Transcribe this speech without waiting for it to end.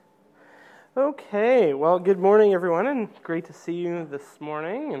Okay, well, good morning, everyone, and great to see you this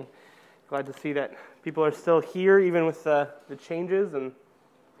morning, and glad to see that people are still here, even with the changes and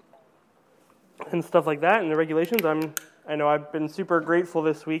stuff like that, and the regulations. I know I've been super grateful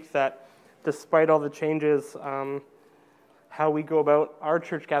this week that, despite all the changes, how we go about our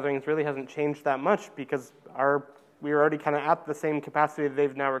church gatherings really hasn't changed that much, because we were already kind of at the same capacity that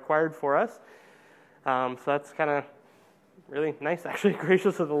they've now required for us. So that's kind of really nice, actually,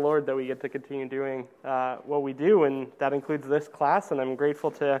 gracious of the Lord that we get to continue doing what we do, and that includes this class, and I'm grateful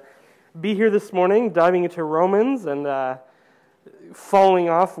to be here this morning, diving into Romans and following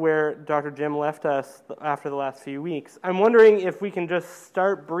off where Dr. Jim left us after the last few weeks. I'm wondering if we can just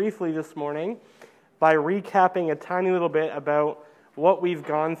start briefly this morning by recapping a tiny little bit about what we've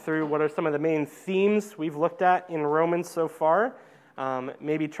gone through, what are some of the main themes we've looked at in Romans so far,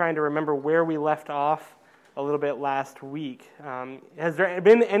 maybe trying to remember where we left off a little bit last week. Has there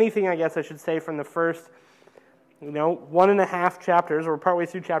been anything, I guess I should say, from the first, 1.5 chapters, or partway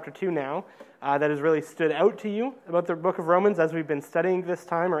through chapter 2 now, that has really stood out to you about the book of Romans as we've been studying this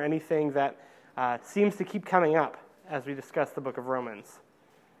time, or anything that seems to keep coming up as we discuss the book of Romans?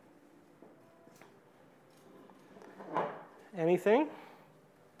 Anything?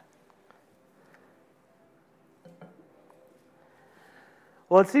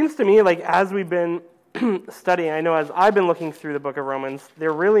 Well, it seems to me like as we've been studying, I know as I've been looking through the book of Romans,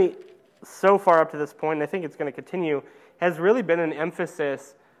 there really, so far up to this point, and I think it's going to continue, has really been an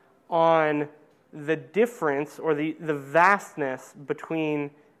emphasis on the difference or the vastness between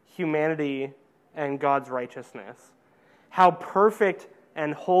humanity and God's righteousness. How perfect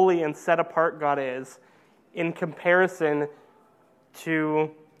and holy and set apart God is in comparison to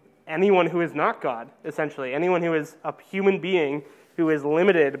anyone who is not God, essentially. Anyone who is a human being who is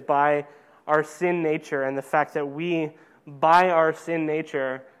limited by our sin nature and the fact that we, by our sin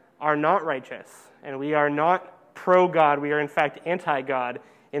nature, are not righteous. And we are not pro-God. We are, in fact, anti-God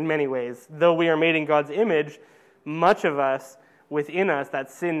in many ways. Though we are made in God's image, much of us, within us,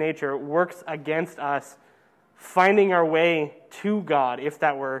 that sin nature, works against us finding our way to God, if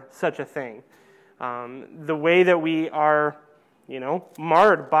that were such a thing. The way that we are,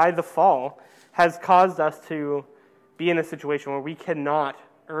 marred by the fall has caused us to be in a situation where we cannot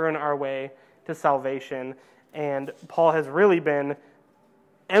earn our way to salvation. And Paul has really been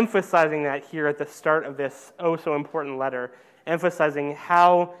emphasizing that here at the start of this so important letter, emphasizing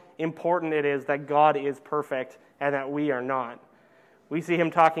how important it is that God is perfect and that we are not. We see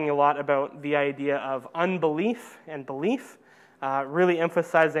him talking a lot about the idea of unbelief and belief, really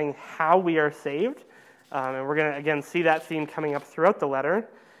emphasizing how we are saved. And we're going to, again, see that theme coming up throughout the letter.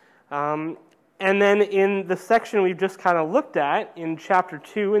 And then in the section we've just kind of looked at, in chapter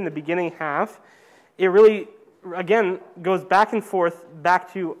 2, in the beginning half, it really, again, goes back and forth,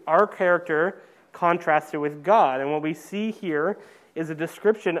 back to our character contrasted with God. And what we see here is a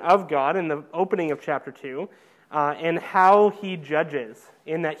description of God in the opening of chapter 2, and how he judges,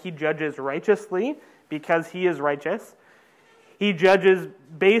 in that he judges righteously because he is righteous. He judges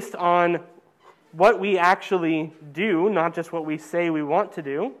based on what we actually do, not just what we say we want to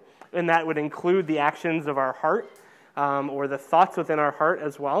do. And that would include the actions of our heart, or the thoughts within our heart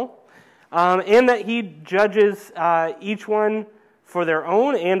as well. And that he judges each one for their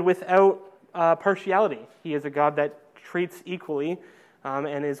own and without partiality. He is a God that treats equally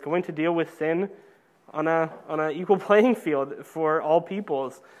and is going to deal with sin on an equal playing field for all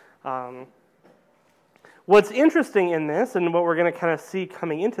peoples. What's interesting in this, and what we're going to kind of see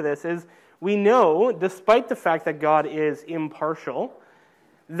coming into this, is we know, despite the fact that God is impartial,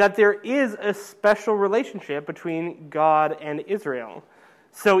 that there is a special relationship between God and Israel.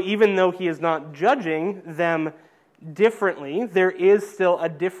 So even though he is not judging them differently, there is still a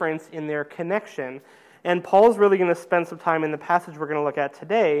difference in their connection. And Paul's really going to spend some time in the passage we're going to look at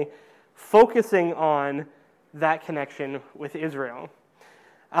today focusing on that connection with Israel.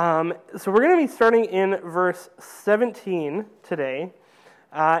 So we're going to be starting in verse 17 today,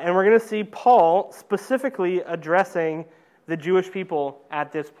 and we're going to see Paul specifically addressing the Jewish people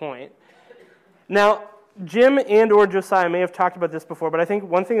at this point. Now, Jim and or Josiah may have talked about this before, but I think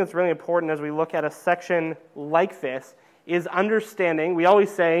one thing that's really important as we look at a section like this is understanding, we always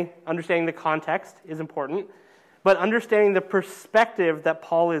say understanding the context is important, but understanding the perspective that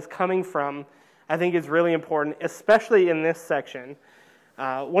Paul is coming from, I think is really important, especially in this section.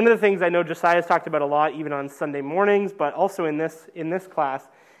 One of the things I know Josiah has talked about a lot, even on Sunday mornings, but also in this class,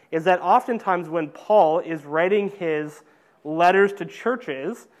 is that oftentimes when Paul is writing his letters to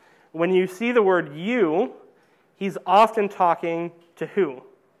churches, when you see the word you, he's often talking to who?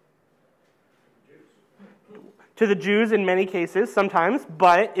 to the Jews in many cases, sometimes,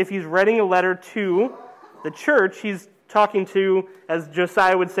 but if he's writing a letter to the church, he's talking to, as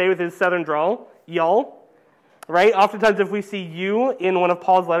Josiah would say with his southern drawl, y'all, right? Oftentimes if we see you in one of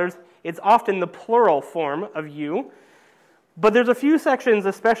Paul's letters, it's often the plural form of you. But there's a few sections,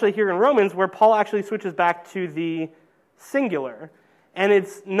 especially here in Romans, where Paul actually switches back to the singular. And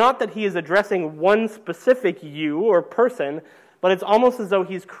it's not that he is addressing one specific you or person, but it's almost as though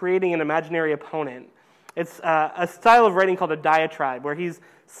he's creating an imaginary opponent. It's a style of writing called a diatribe, where he's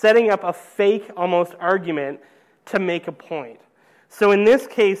setting up a fake, almost, argument to make a point. So in this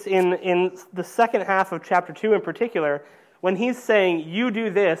case, in the second half of chapter 2 in particular, when he's saying, you do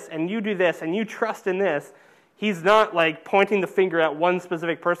this, and you do this, and you trust in this, he's not like pointing the finger at one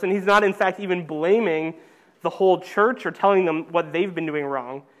specific person. He's not, in fact, even blaming the whole church or telling them what they've been doing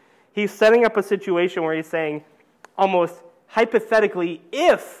wrong. He's setting up a situation where he's saying, almost hypothetically,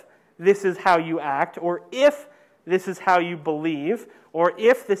 if this is how you act, or if this is how you believe, or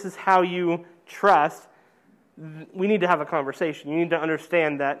if this is how you trust, we need to have a conversation. You need to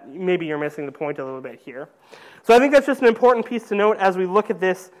understand that maybe you're missing the point a little bit here. So I think that's just an important piece to note as we look at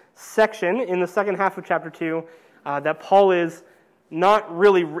this section in the second half of chapter 2, that Paul is not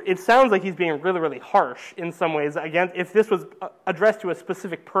really, it sounds like he's being really, really harsh in some ways. Again, if this was addressed to a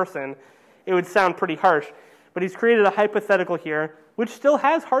specific person, it would sound pretty harsh. But he's created a hypothetical here, which still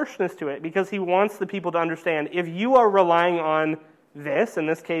has harshness to it, because he wants the people to understand, if you are relying on this, in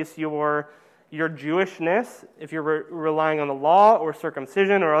this case your Jewishness, if you're relying on the law or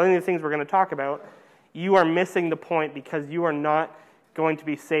circumcision or any of the things we're going to talk about, you are missing the point because you are not going to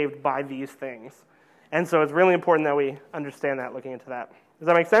be saved by these things. And so it's really important that we understand that looking into that. Does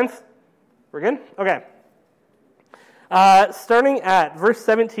that make sense? We're good? Okay. Starting at verse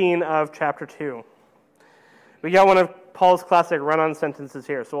 17 of chapter 2. We got one of Paul's classic run-on sentences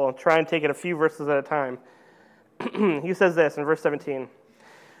here, so we'll try and take it a few verses at a time. He says this in verse 17.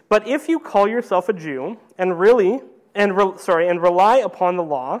 But if you call yourself a Jew and rely upon the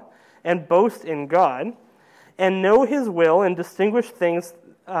law and boast in God and know His will and distinguish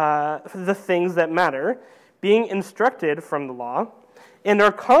the things that matter, being instructed from the law, and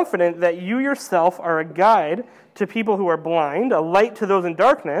are confident that you yourself are a guide to people who are blind, a light to those in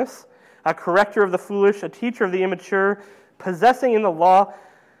darkness, a corrector of the foolish, a teacher of the immature, possessing in the law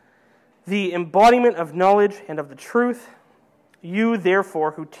the embodiment of knowledge and of the truth, you,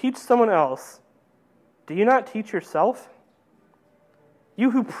 therefore, who teach someone else, do you not teach yourself? You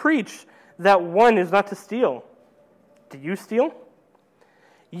who preach that one is not to steal, do you steal?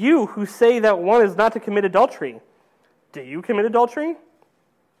 You who say that one is not to commit adultery, do you commit adultery?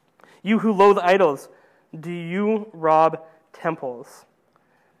 You who loathe idols, do you rob temples?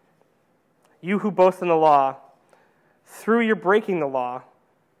 You who boast in the law, through your breaking the law,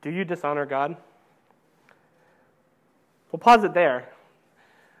 do you dishonor God? We'll pause it there.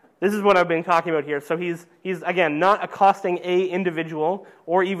 This is what I've been talking about here. So he's again, not accosting a individual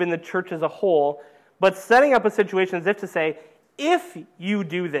or even the church as a whole, but setting up a situation as if to say, if you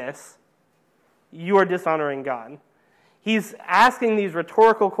do this, you are dishonoring God. He's asking these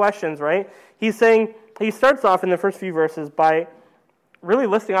rhetorical questions, right? He's saying, he starts off in the first few verses by really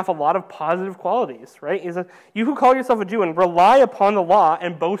listing off a lot of positive qualities, right? He says, you who call yourself a Jew and rely upon the law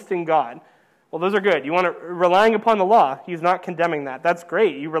and boast in God. Well, those are good. You want to, relying upon the law, he's not condemning that. That's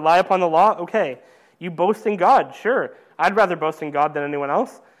great. You rely upon the law, okay. You boast in God, sure. I'd rather boast in God than anyone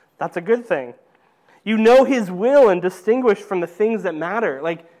else. That's a good thing. You know His will and distinguish from the things that matter.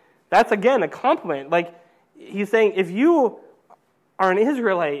 Like, that's again a compliment. Like, he's saying, if you are an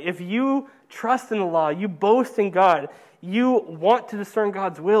Israelite, if you trust in the law, you boast in God, you want to discern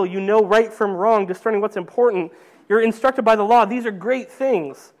God's will, you know right from wrong, discerning what's important, you're instructed by the law, these are great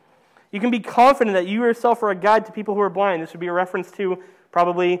things. You can be confident that you yourself are a guide to people who are blind. This would be a reference to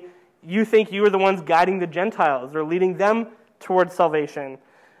probably you think you are the ones guiding the Gentiles or leading them towards salvation.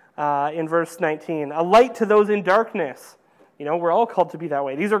 In verse 19, a light to those in darkness. You know, we're all called to be that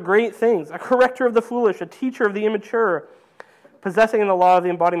way. These are great things. A corrector of the foolish, a teacher of the immature, possessing in the law the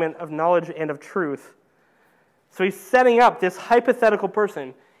embodiment of knowledge and of truth. So he's setting up this hypothetical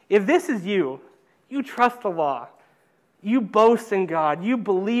person. If this is you, you trust the law. You boast in God. You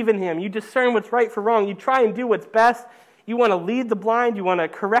believe in Him. You discern what's right from wrong. You try and do what's best. You want to lead the blind. You want to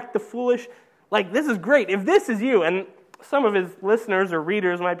correct the foolish. Like, this is great. If this is you, and some of his listeners or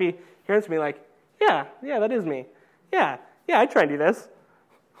readers might be hearing to me like, yeah, that is me. Yeah, I try and do this.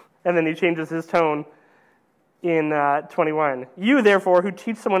 And then he changes his tone in 21. You, therefore, who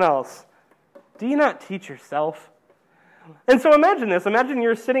teach someone else, do you not teach yourself? And so imagine this. Imagine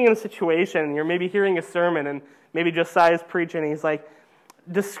you're sitting in a situation, you're maybe hearing a sermon, and maybe Josiah's preaching, and he's like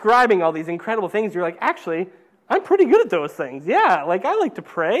describing all these incredible things. You're like, actually, I'm pretty good at those things. Yeah, like I like to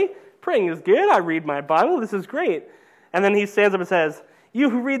pray. Praying is good. I read my Bible. This is great. And then he stands up and says, you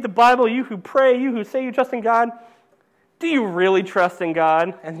who read the Bible, you who pray, you who say you trust in God, do you really trust in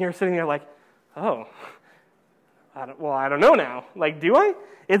God? And you're sitting there like, oh, I don't know now. Like, do I?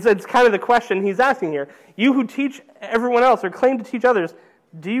 It's kind of the question he's asking here. You who teach everyone else or claim to teach others,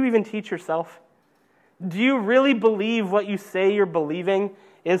 do you even teach yourself? Do you really believe what you say you're believing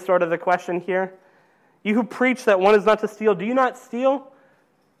is sort of the question here? You who preach that one is not to steal, do you not steal?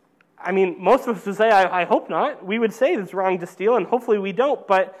 I mean, most of us would say, I hope not. We would say it's wrong to steal, and hopefully we don't.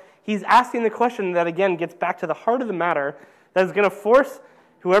 But he's asking the question that, again, gets back to the heart of the matter that is going to force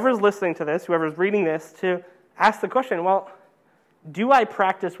whoever's listening to this, whoever's reading this, to ask the question, well, do I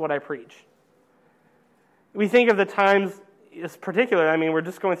practice what I preach? We think of the times, it's particular, I mean, we're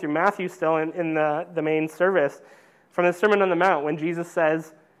just going through Matthew still in the main service, from the Sermon on the Mount, when Jesus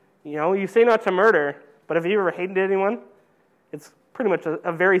says, you say not to murder, but have you ever hated anyone? It's pretty much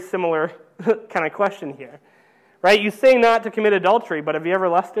a very similar kind of question here, right? You say not to commit adultery, but have you ever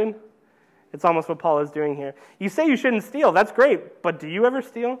lusted? It's almost what Paul is doing here. You say you shouldn't steal, that's great, but do you ever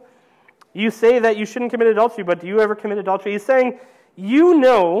steal? You say that you shouldn't commit adultery, but do you ever commit adultery? He's saying, you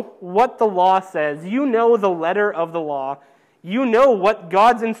know what the law says. You know the letter of the law. You know what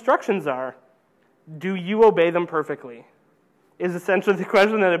God's instructions are. Do you obey them perfectly? Is essentially the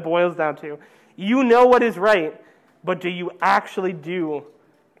question that it boils down to. You know what is right, but do you actually do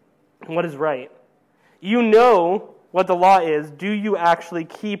what is right? You know what the law is. Do you actually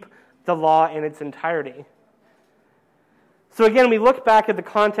keep the law in its entirety? So again, we look back at the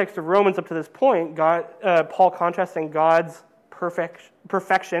context of Romans up to this point, Paul contrasting God's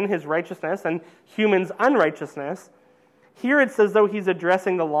perfection, his righteousness, and humans' unrighteousness. Here it's as though he's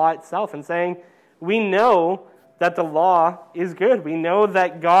addressing the law itself and saying, we know that the law is good. We know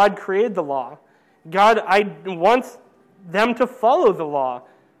that God created the law. God wants them to follow the law.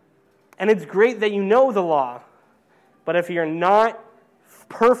 And it's great that you know the law. But if you're not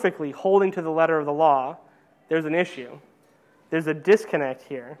perfectly holding to the letter of the law, there's an issue. There's a disconnect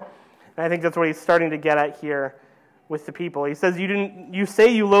here. And I think that's what he's starting to get at here with the people. He says, you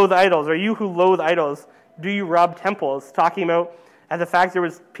say you loathe idols, or you who loathe idols, do you rob temples? Talking about the fact there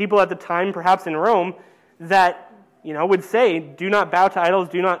was people at the time, perhaps in Rome, that would say, do not bow to idols,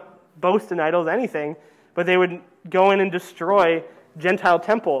 do not boast in idols, anything, but they would go in and destroy Gentile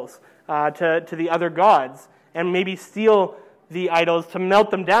temples to the other gods, and maybe steal the idols to melt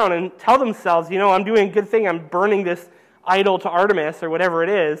them down and tell themselves, I'm doing a good thing, I'm burning this idol to Artemis or whatever it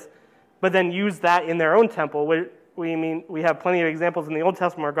is, but then use that in their own temple. We have plenty of examples in the Old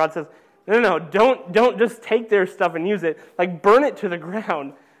Testament where God says, no, don't just take their stuff and use it. Like, burn it to the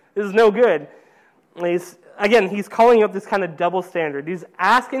ground. This is no good. He's calling up this kind of double standard. He's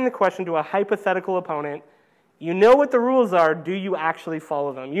asking the question to a hypothetical opponent, you know what the rules are, do you actually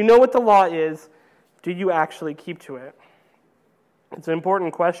follow them? You know what the law is, do you actually keep to it? It's an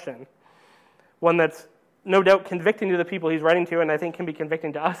important question. One that's no doubt convicting to the people he's writing to, and I think can be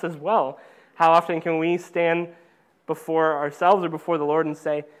convicting to us as well. How often can we stand before ourselves or before the Lord and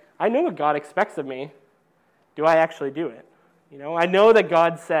say, I know what God expects of me. Do I actually do it? I know that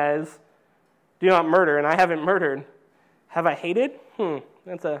God says, do not murder, and I haven't murdered. Have I hated?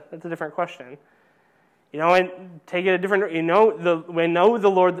 That's a different question. And take it a different. We know the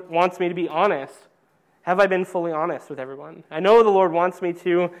Lord wants me to be honest. Have I been fully honest with everyone? I know the Lord wants me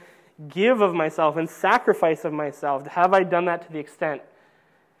to give of myself and sacrifice of myself. Have I done that to the extent?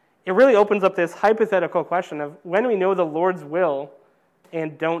 It really opens up this hypothetical question of when we know the Lord's will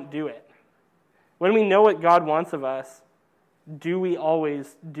and don't do it. When we know what God wants of us, do we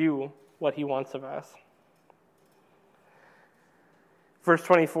always do what he wants of us? Verse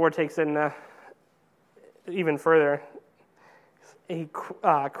 24 takes it even further.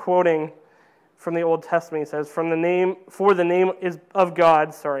 Quoting from the Old Testament, he says, the name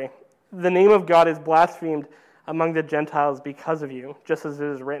of God is blasphemed among the Gentiles because of you, just as it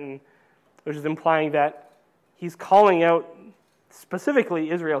is written, which is implying that he's calling out specifically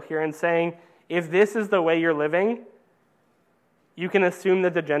Israel here and saying, if this is the way you're living, you can assume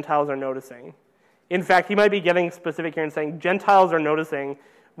that the Gentiles are noticing. In fact, he might be getting specific here and saying, Gentiles are noticing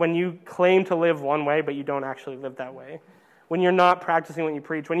when you claim to live one way, but you don't actually live that way. When you're not practicing what you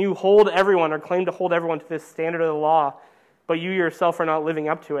preach, when you hold everyone or claim to hold everyone to this standard of the law, but you yourself are not living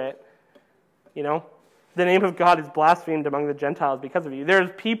up to it, the name of God is blasphemed among the Gentiles because of you. There's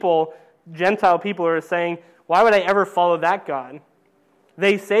people, Gentile people, who are saying, why would I ever follow that God?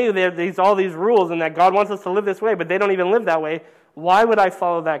 They say there's all these rules and that God wants us to live this way, but they don't even live that way. Why would I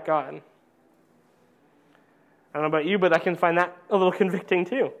follow that God? I don't know about you, but I can find that a little convicting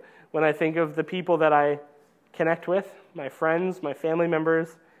too when I think of the people that I connect with, my friends, my family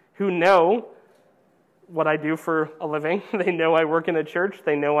members, who know what I do for a living. They know I work in a church.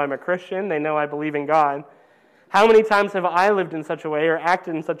 They know I'm a Christian. They know I believe in God. How many times have I lived in such a way or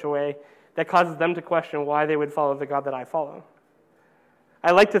acted in such a way that causes them to question why they would follow the God that I follow?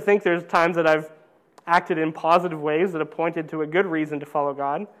 I like to think there's times that I've acted in positive ways that have pointed to a good reason to follow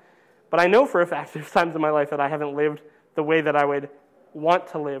God, but I know for a fact there's times in my life that I haven't lived the way that I would want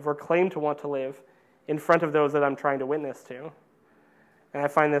to live or claim to want to live in front of those that I'm trying to witness to. And I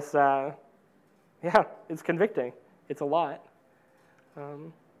find this, it's convicting. It's a lot.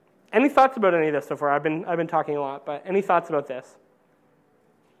 Any thoughts about any of this so far? I've been talking a lot, but any thoughts about this?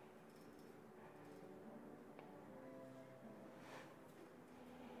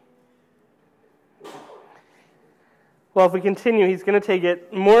 Well, if we continue, he's going to take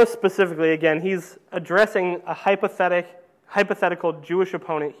it more specifically. Again, he's addressing a hypothetical Jewish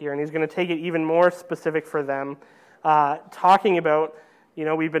opponent here, and he's going to take it even more specific for them, talking about,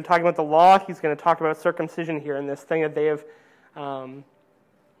 we've been talking about the law. He's going to talk about circumcision here and this thing that they have, I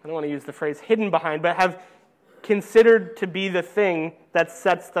don't want to use the phrase hidden behind, but have considered to be the thing that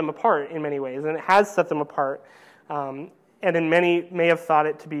sets them apart in many ways, and it has set them apart, and in many may have thought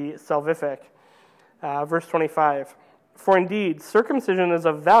it to be salvific. Verse 25. For indeed, circumcision is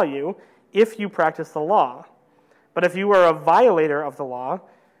of value if you practice the law. But if you are a violator of the law,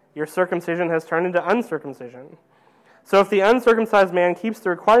 your circumcision has turned into uncircumcision. So if the uncircumcised man keeps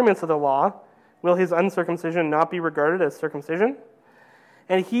the requirements of the law, will his uncircumcision not be regarded as circumcision?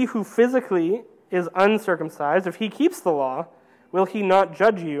 And he who physically is uncircumcised, if he keeps the law, will he not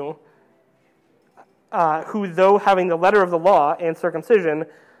judge you, who though having the letter of the law and circumcision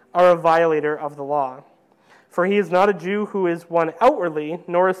are a violator of the law? For he is not a Jew who is one outwardly,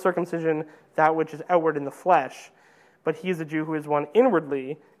 nor is circumcision that which is outward in the flesh, but he is a Jew who is one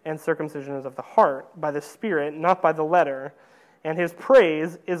inwardly, and circumcision is of the heart, by the Spirit, not by the letter. And his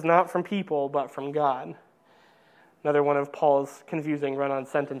praise is not from people, but from God. Another one of Paul's confusing run-on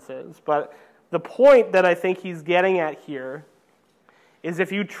sentences. But the point that I think he's getting at here is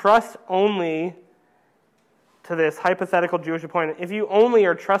if you trust only to this hypothetical Jewish opponent, if you only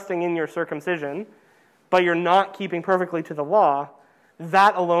are trusting in your circumcision, but you're not keeping perfectly to the law,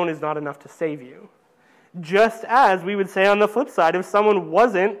 that alone is not enough to save you. Just as we would say on the flip side, if someone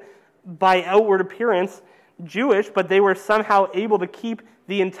wasn't, by outward appearance, Jewish, but they were somehow able to keep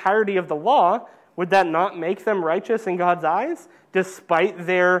the entirety of the law, would that not make them righteous in God's eyes, despite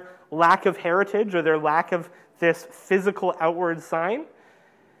their lack of heritage or their lack of this physical outward sign?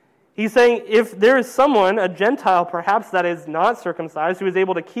 He's saying if there is someone, a Gentile perhaps, that is not circumcised, who is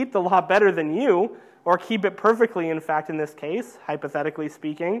able to keep the law better than you, or keep it perfectly, in fact, in this case, hypothetically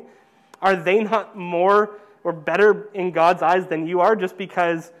speaking, are they not more or better in God's eyes than you are just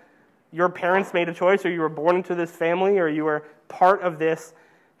because your parents made a choice, or you were born into this family, or you were part of this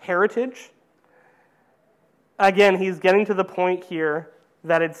heritage? Again, he's getting to the point here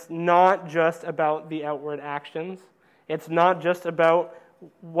that it's not just about the outward actions. It's not just about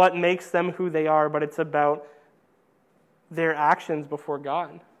what makes them who they are, but it's about their actions before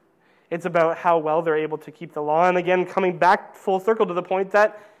God. It's about how well they're able to keep the law. And again, coming back full circle to the point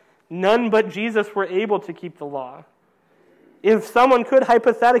that none but Jesus were able to keep the law. If someone could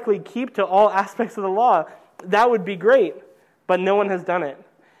hypothetically keep to all aspects of the law, that would be great, but no one has done it.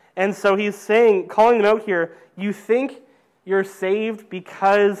 And so he's saying, calling them out here, you think you're saved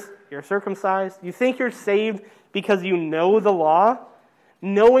because you're circumcised? You think you're saved because you know the law?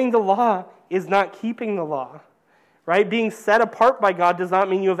 Knowing the law is not keeping the law. Right? Being set apart by God does not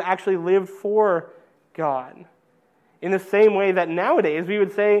mean you have actually lived for God. In the same way that nowadays we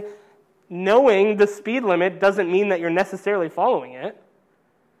would say knowing the speed limit doesn't mean that you're necessarily following it.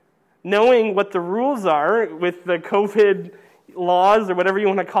 Knowing what the rules are with the COVID laws or whatever you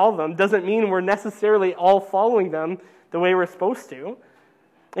want to call them doesn't mean we're necessarily all following them the way we're supposed to.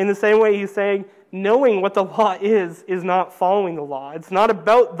 In the same way he's saying knowing what the law is not following the law. It's not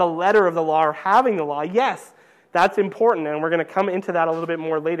about the letter of the law or having the law. Yes, that's important, and we're going to come into that a little bit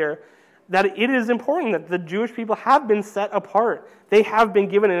more later, that it is important that the Jewish people have been set apart. They have been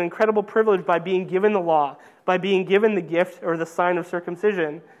given an incredible privilege by being given the law, by being given the gift or the sign of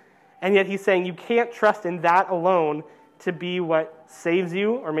circumcision. And yet he's saying you can't trust in that alone to be what saves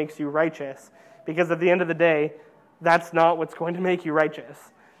you or makes you righteous, because at the end of the day, that's not what's going to make you righteous.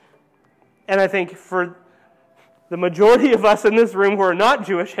 And I think for the majority of us in this room who are not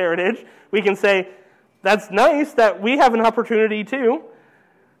Jewish heritage, we can say, that's nice that we have an opportunity too.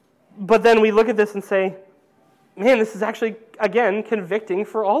 But then we look at this and say, man, this is actually, again, convicting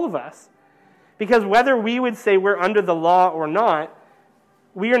for all of us. Because whether we would say we're under the law or not,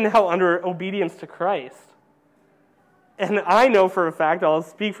 we are now under obedience to Christ. And I know for a fact, I'll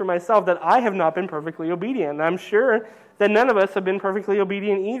speak for myself, that I have not been perfectly obedient. And I'm sure that none of us have been perfectly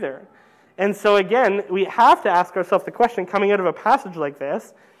obedient either. And so again, we have to ask ourselves the question, coming out of a passage like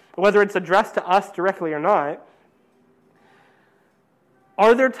this, whether it's addressed to us directly or not,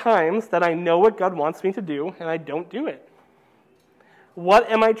 are there times that I know what God wants me to do and I don't do it?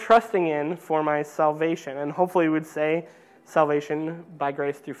 What am I trusting in for my salvation? And hopefully we would say salvation by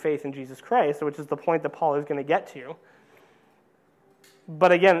grace through faith in Jesus Christ, which is the point that Paul is going to get to.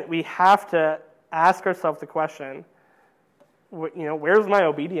 But again, we have to ask ourselves the question, where's my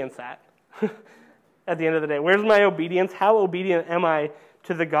obedience at? At the end of the day, where's my obedience? How obedient am I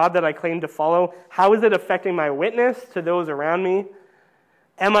to the God that I claim to follow? How is it affecting my witness to those around me?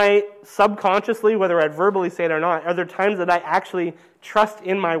 Am I subconsciously, whether I verbally say it or not, are there times that I actually trust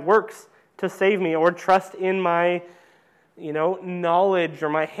in my works to save me, or trust in my, knowledge or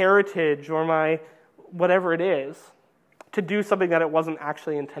my heritage or my whatever it is to do something that it wasn't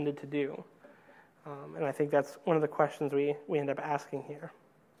actually intended to do? And I think that's one of the questions we end up asking here.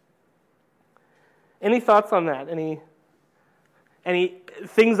 Any thoughts on that? Any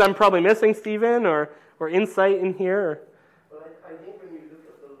things I'm probably missing, Stephen, or insight in here? Well, I think when you look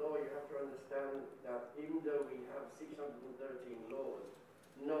at the law, you have to understand that even though we have 613 laws,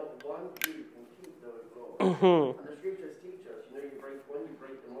 not one Jew can keep those laws. Mm-hmm. And the scriptures teach us, you break one, you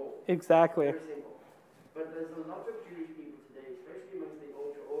break them all. Exactly. Very simple. But there's a lot of Jewish people today, especially amongst the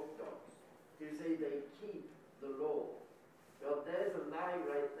ultra-Orthodox, who say they keep the law. Well, there's a lie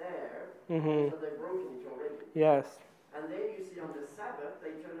right there, so they've broken it already. Yes. And then you see on the Sabbath,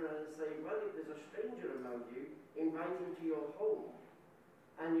 they turn around and say, well, if there's a stranger among you, invite him to your home.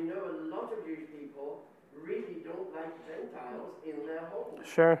 And a lot of Jewish people really don't like Gentiles in their homes.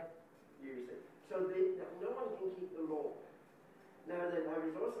 Sure. You see. So no one can keep the law. Now then, I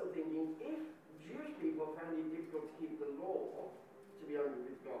was also thinking, if Jewish people find it difficult to keep the law, to be honest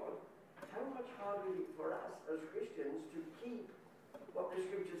with God, how much harder is it for us as Christians to keep what the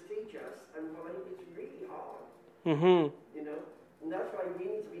scriptures teach us and follow it? It's really hard. Mm-hmm. And that's why we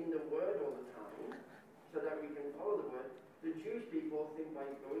need to be in the Word all the time, so that we can follow the Word. The Jewish people think by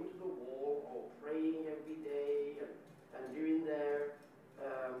going to the wall or praying every day and doing their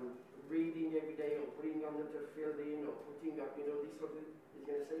reading every day or putting on the tefillin or putting up, this sort of thing is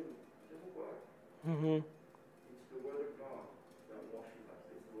going to save them. It doesn't work. Mm-hmm. It's the Word of God that washes us.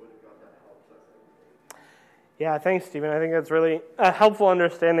 It's the Word of God that helps us every day. Yeah, thanks, Stephen. I think that's really a helpful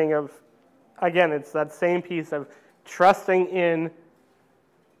understanding of, again, it's that same piece of trusting in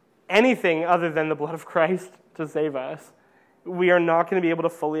anything other than the blood of Christ to save us. We are not going to be able to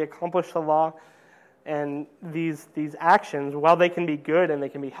fully accomplish the law, and these actions, while they can be good and they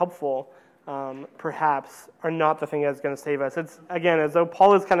can be helpful, perhaps are not the thing that's going to save us. It's, again, as though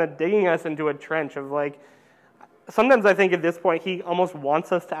Paul is kind of digging us into a trench of sometimes I think at this point he almost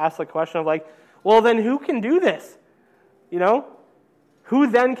wants us to ask the question of well, then who can do this? Who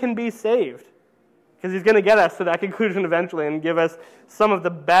then can be saved? Because he's going to get us to that conclusion eventually and give us some of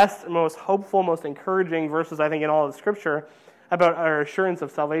the best, most hopeful, most encouraging verses, I think, in all of Scripture about our assurance of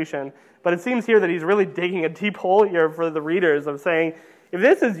salvation. But it seems here that he's really digging a deep hole here for the readers of saying, if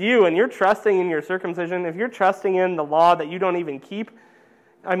this is you and you're trusting in your circumcision, if you're trusting in the law that you don't even keep,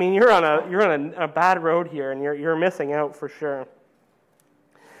 I mean, you're on a bad road here, and you're missing out for sure.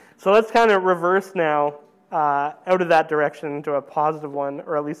 So let's kind of reverse now out of that direction into a positive one,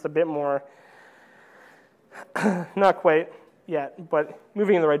 or at least a bit more. Not quite yet, but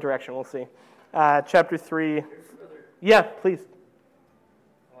moving in the right direction, we'll see. Chapter 3. Yeah, please.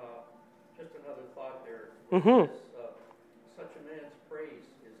 Just another thought there. Mm-hmm. Such a man's praise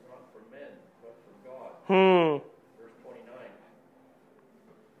is not for men, but for God. Verse 29.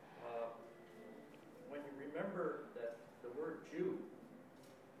 When you remember that the word Jew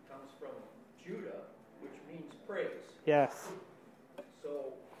comes from Judah, which means praise. Yes.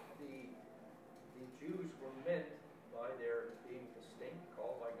 So the Jews were meant by their being distinct,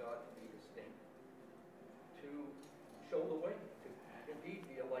 called by God to be distinct, to show the way, to indeed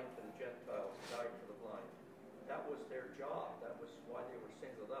be a light to the Gentiles, a guide to the blind. That was their job. That was why they were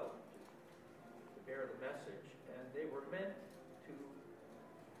singled out, to bear the message. And they were meant to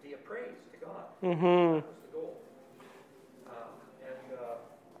be a praise to God. Mm-hmm. That was the goal.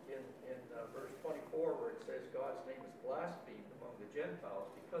 In verse 24, where it says God's name is blasphemed among the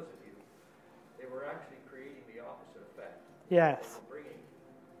Gentiles because of you, they were actually creating the opposite effect. Yes.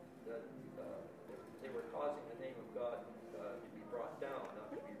 They were causing the name of God to be brought down,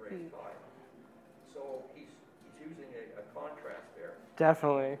 not to be raised high. So he's using a contrast there.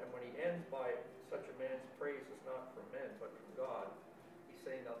 Definitely. And when he ends by such a man's praise is not from men, but from God, he's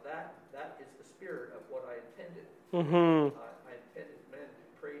saying, now that is the spirit of what I intended. Mm-hmm. I intended men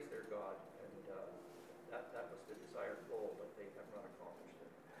to praise their God, and that was the desired goal, but they have not accomplished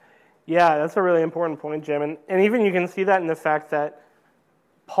it. Yeah, that's a really important point, Jim. And even you can see that in the fact that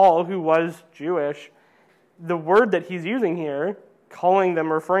Paul, who was Jewish, the word that he's using here, calling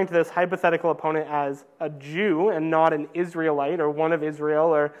them, referring to this hypothetical opponent as a Jew and not an Israelite or one of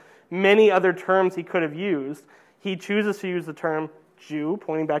Israel or many other terms he could have used, he chooses to use the term Jew,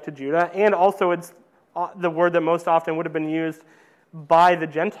 pointing back to Judah, and also it's the word that most often would have been used by the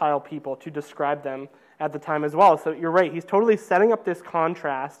Gentile people to describe them at the time as well. So you're right, he's totally setting up this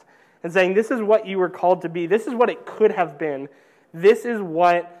contrast and saying this is what you were called to be, this is what it could have been, this is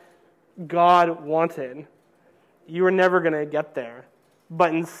what God wanted. You were never going to get there.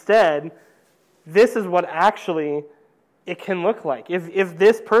 But instead, this is what actually it can look like. If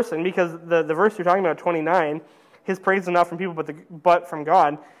this person, because the verse you're talking about, 29, his praise is not from people but from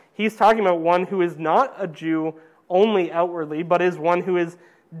God, he's talking about one who is not a Jew only outwardly, but is one who has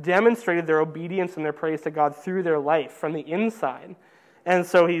demonstrated their obedience and their praise to God through their life from the inside. And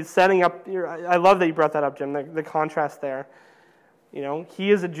so he's setting up, I love that you brought that up, Jim, the contrast there. You know,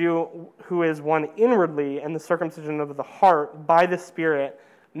 he is a Jew who is one inwardly, and the circumcision of the heart by the Spirit,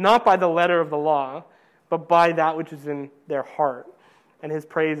 not by the letter of the law, but by that which is in their heart. And his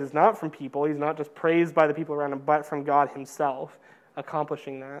praise is not from people. He's not just praised by the people around him, but from God himself,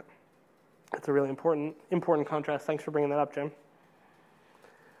 accomplishing that. That's a really important contrast. Thanks for bringing that up, Jim.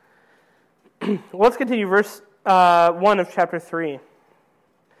 Let's continue verse 1 of chapter 3.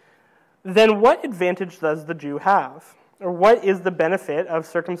 Then what advantage does the Jew have? Or what is the benefit of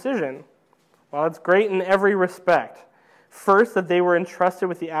circumcision? Well, it's great in every respect. First, that they were entrusted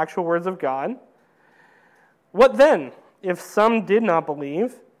with the actual words of God. What then? If some did not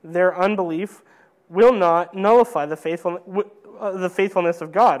believe, their unbelief will not nullify the faithfulness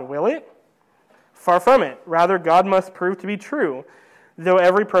of God, will it? Far from it. Rather, God must prove to be true, though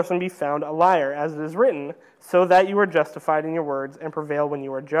every person be found a liar, as it is written, so that you are justified in your words and prevail when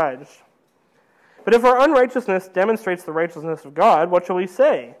you are judged. But if our unrighteousness demonstrates the righteousness of God, what shall we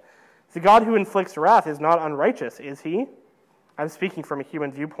say? The God who inflicts wrath is not unrighteous, is he? I'm speaking from a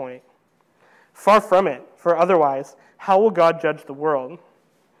human viewpoint. Far from it, for otherwise, how will God judge the world?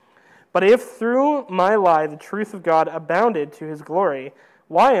 But if through my lie the truth of God abounded to his glory,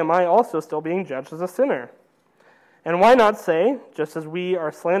 why am I also still being judged as a sinner? And why not say, just as we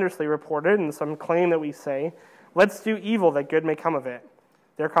are slanderously reported and some claim that we say, let's do evil that good may come of it?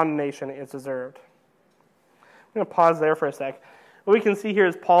 Their condemnation is deserved. I'm going to pause there for a sec. What we can see here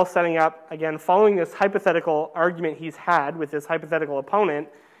is Paul setting up, again, following this hypothetical argument he's had with this hypothetical opponent,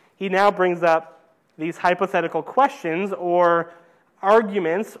 he now brings up these hypothetical questions or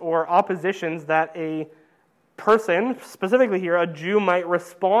arguments or oppositions that a person, specifically here a Jew, might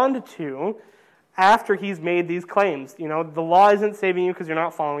respond to after he's made these claims. You know, the law isn't saving you because you're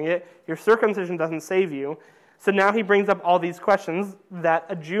not following it. Your circumcision doesn't save you. So now he brings up all these questions that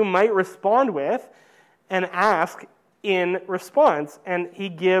a Jew might respond with and ask in response, and he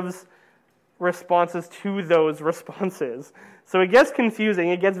gives responses to those responses. So it gets confusing,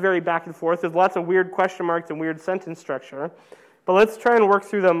 it gets very back and forth, there's lots of weird question marks and weird sentence structure, but let's try and work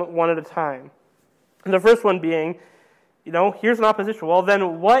through them one at a time. And the first one being, you know, here's an opposition. Well,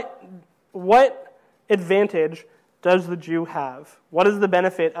 then what advantage does the Jew have? What is the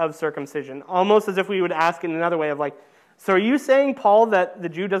benefit of circumcision? Almost as if we would ask in another way of like, so are you saying, Paul, that the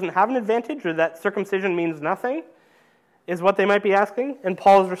Jew doesn't have an advantage or that circumcision means nothing? Is what they might be asking. And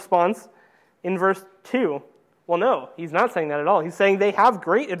Paul's response in verse 2, well, no, he's not saying that at all. He's saying they have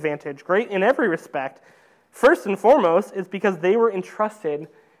great advantage, great in every respect. First and foremost, it's because they were entrusted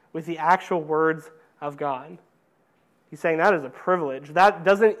with the actual words of God. He's saying that is a privilege. That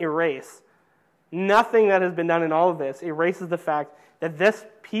doesn't erase. Nothing that has been done in all of this erases the fact that this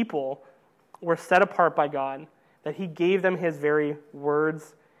people were set apart by God, that he gave them his very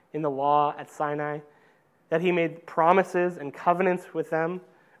words in the law at Sinai, that he made promises and covenants with them,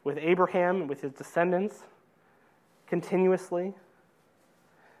 with Abraham and with his descendants, continuously.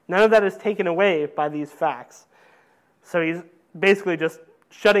 None of that is taken away by these facts. So he's basically just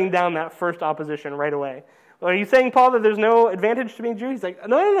shutting down that first opposition right away. Well, are you saying, Paul, that there's no advantage to being Jew? He's like,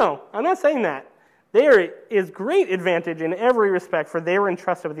 no, I'm not saying that. There is great advantage in every respect, for they were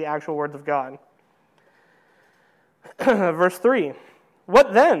entrusted with the actual words of God. Verse 3,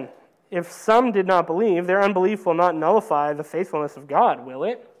 what then? If some did not believe, their unbelief will not nullify the faithfulness of God, will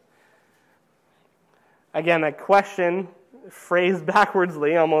it? Again, a question phrased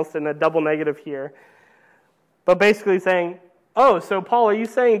backwardsly, almost in a double negative here. But basically saying, oh, so Paul, are you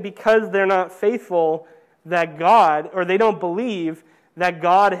saying because they're not faithful that God, or they don't believe that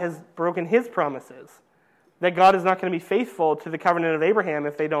God has broken his promises? that God is not going to be faithful to the covenant of Abraham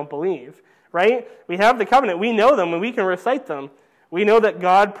if they don't believe, right? We have the covenant. We know them, and we can recite them. We know that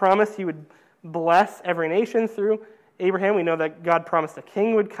God promised he would bless every nation through Abraham. We know that God promised a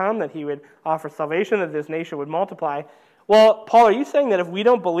king would come, that he would offer salvation, that this nation would multiply. Well, Paul, are you saying that if we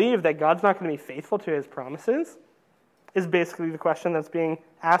don't believe that God's not going to be faithful to his promises? Is basically the question that's being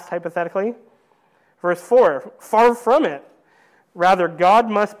asked hypothetically. Verse 4, far from it. Rather, God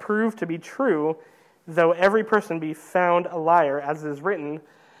must prove to be true, though every person be found a liar, as is written,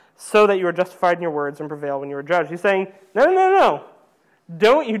 so that you are justified in your words and prevail when you are judged. He's saying, no.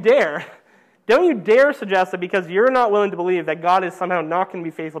 Don't you dare. Don't you dare suggest that because you're not willing to believe that God is somehow not going to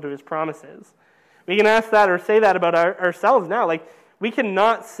be faithful to his promises. We can ask that or say that about ourselves now. Like, we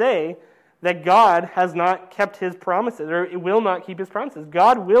cannot say that God has not kept his promises, or will not keep his promises.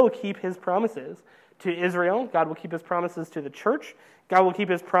 God will keep his promises to Israel. God will keep his promises to the church. God will keep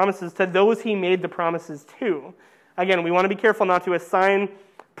his promises to those he made the promises to. Again, we want to be careful not to assign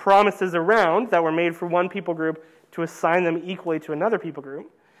promises around that were made for one people group to assign them equally to another people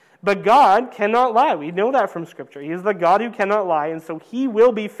group. But God cannot lie. We know that from Scripture. He is the God who cannot lie, and so he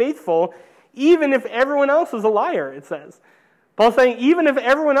will be faithful even if everyone else is a liar, it says. Paul's saying, even if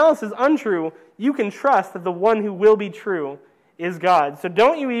everyone else is untrue, you can trust that the one who will be true is God. So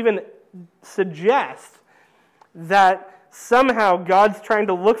don't you even suggest that somehow God's trying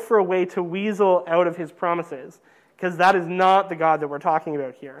to look for a way to weasel out of his promises, because that is not the God that we're talking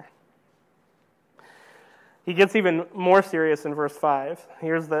about here. He gets even more serious in verse 5.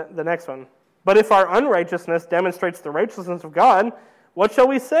 Here's the next one. But if our unrighteousness demonstrates the righteousness of God, what shall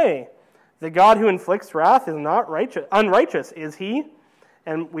we say? The God who inflicts wrath is not unrighteous, is he?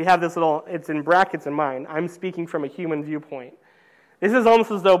 And we have this little, it's in brackets in mine. I'm speaking from a human viewpoint. This is almost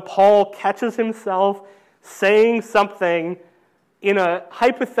as though Paul catches himself saying something in a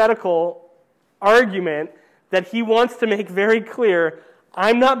hypothetical argument that he wants to make very clear,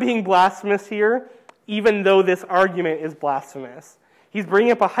 I'm not being blasphemous here, even though this argument is blasphemous. He's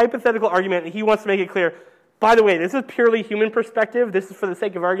bringing up a hypothetical argument, and he wants to make it clear, by the way, this is purely human perspective. This is for the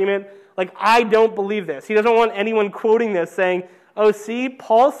sake of argument. Like, I don't believe this. He doesn't want anyone quoting this saying, oh, see,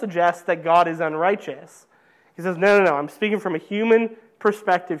 Paul suggests that God is unrighteous. He says, no, I'm speaking from a human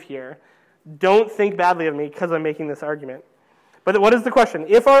perspective here. Don't think badly of me because I'm making this argument. But what is the question?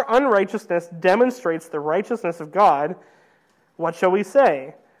 If our unrighteousness demonstrates the righteousness of God, what shall we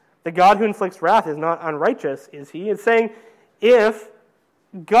say? The God who inflicts wrath is not unrighteous, is he? It's saying, if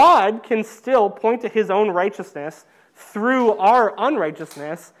God can still point to his own righteousness through our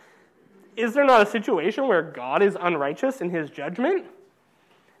unrighteousness, is there not a situation where God is unrighteous in his judgment?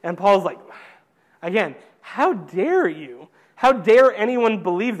 And Paul's like, again, how dare you? How dare anyone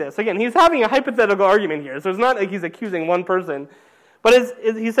believe this? Again, he's having a hypothetical argument here, so it's not like he's accusing one person. But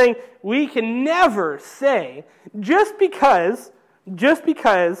he's saying, we can never say, just because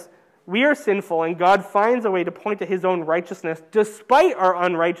we are sinful and God finds a way to point to his own righteousness despite our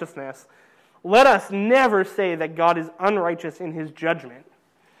unrighteousness, let us never say that God is unrighteous in his judgment.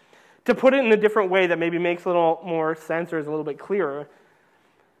 To put it in a different way that maybe makes a little more sense or is a little bit clearer,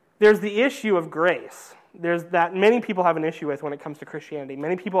 there's the issue of grace. There's that many people have an issue with when it comes to Christianity.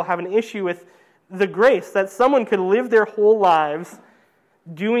 Many people have an issue with the grace that someone could live their whole lives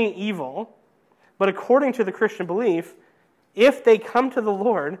doing evil, but according to the Christian belief, if they come to the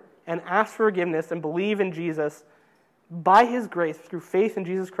Lord and ask for forgiveness and believe in Jesus, by his grace, through faith in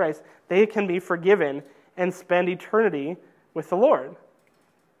Jesus Christ, they can be forgiven and spend eternity with the Lord.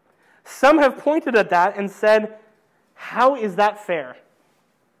 Some have pointed at that and said, how is that fair?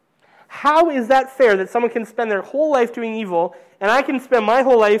 How is that fair that someone can spend their whole life doing evil and I can spend my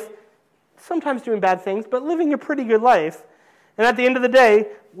whole life sometimes doing bad things, but living a pretty good life, and at the end of the day,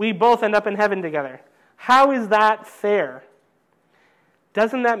 we both end up in heaven together? How is that fair?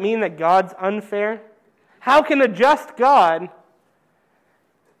 Doesn't that mean that God's unfair? How can a just God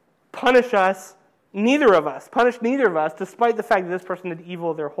punish neither of us, despite the fact that this person did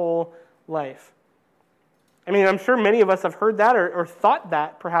evil their whole life? I mean, I'm sure many of us have heard that or thought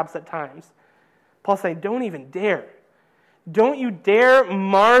that perhaps at times. Paul's saying, don't even dare. Don't you dare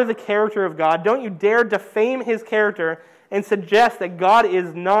mar the character of God. Don't you dare defame his character and suggest that God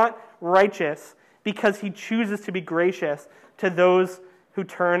is not righteous because he chooses to be gracious to those who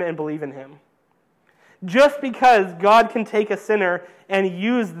turn and believe in him. Just because God can take a sinner and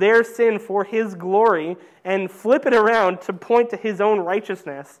use their sin for his glory and flip it around to point to his own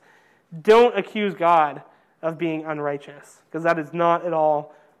righteousness, don't accuse God of being unrighteous, because that is not at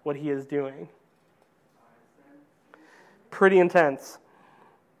all what he is doing. Pretty intense.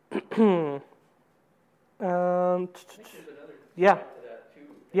 I think there's another Yeah. side to that too.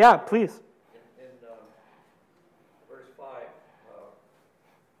 Yeah, please. And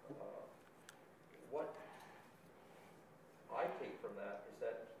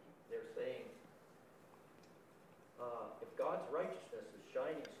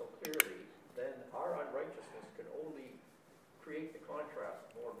contrast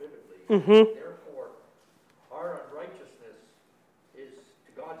more vividly. Mm-hmm. Therefore, our unrighteousness is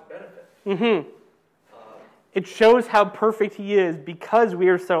to God's benefit. Mm-hmm. It shows how perfect he is because we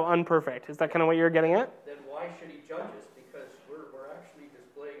are so unperfect. Is that kind of what you're getting at? Then why should he judge us? Because we're actually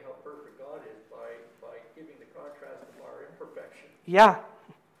displaying how perfect God is by giving the contrast of our imperfection. Yeah,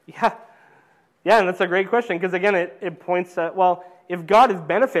 and that's a great question because, again, it points to, well, if God is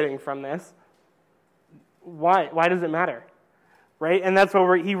benefiting from this, why does it matter, right? And that's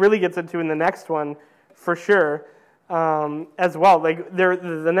what he really gets into in the next one for sure as well. Like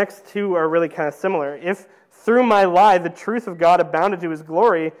the next two are really kind of similar. If through my lie the truth of God abounded to his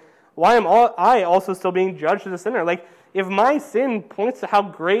glory, why am I also still being judged as a sinner? Like, if my sin points to how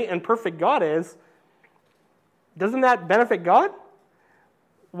great and perfect God is, doesn't that benefit God?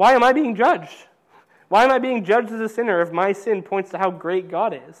 Why am I being judged? Why am I being judged as a sinner if my sin points to how great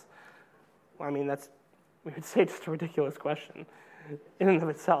God is? Well, I mean, we would say, just a ridiculous question in and of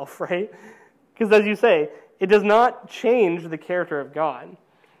itself, right? Because as you say, it does not change the character of God.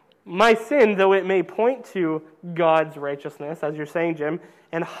 My sin, though it may point to God's righteousness, as you're saying, Jim,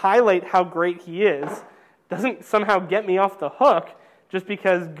 and highlight how great he is, doesn't somehow get me off the hook just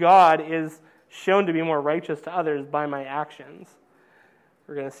because God is shown to be more righteous to others by my actions.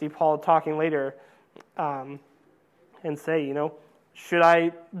 We're going to see Paul talking later and say, should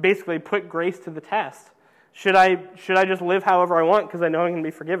I basically put grace to the test? Should I just live however I want because I know I can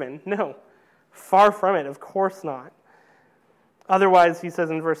be forgiven? No, far from it, of course not. Otherwise, he says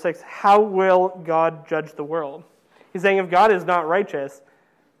in verse 6, how will God judge the world? He's saying if God is not righteous,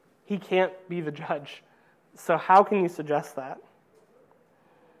 he can't be the judge. So how can you suggest that?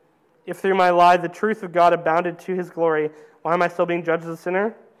 If through my lie the truth of God abounded to his glory, why am I still being judged as a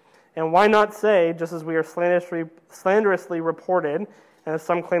sinner? And why not say, just as we are slanderously reported, and as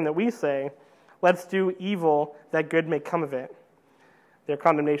some claim that we say, let's do evil that good may come of it? Their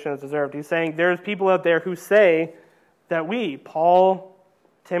condemnation is deserved. He's saying there's people out there who say that we, Paul,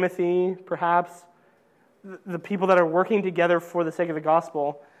 Timothy, perhaps, the people that are working together for the sake of the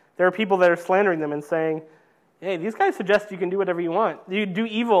gospel, there are people that are slandering them and saying, hey, these guys suggest you can do whatever you want. You do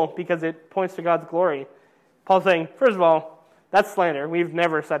evil because it points to God's glory. Paul's saying, first of all, that's slander. We've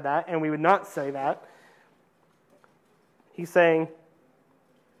never said that, and we would not say that. He's saying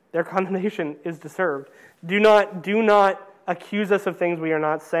their condemnation is deserved. Do not accuse us of things we are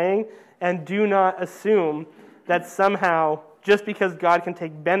not saying, and do not assume that somehow, just because God can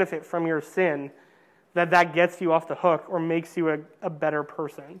take benefit from your sin, that gets you off the hook or makes you a better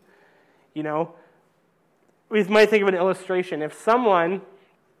person. We might think of an illustration. If someone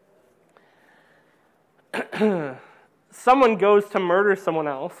goes to murder someone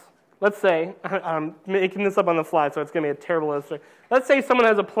else, let's say, I'm making this up on the fly, so it's going to be a terrible illustration. Let's say someone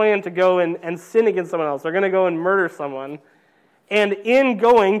has a plan to go and sin against someone else. They're going to go and murder someone. And in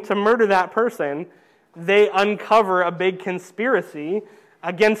going to murder that person, they uncover a big conspiracy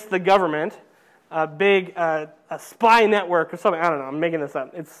against the government, a big a spy network or something. I don't know. I'm making this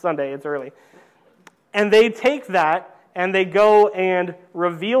up. It's Sunday. It's early. And they take that and they go and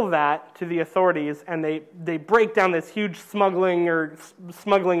reveal that to the authorities, and they break down this huge smuggling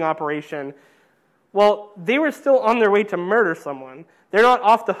operation. Well, they were still on their way to murder someone. They're not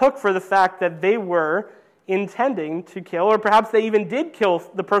off the hook for the fact that they were intending to kill, or perhaps they even did kill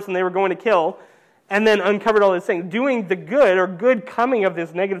the person they were going to kill, and then uncovered all these things. Doing the good, or good coming of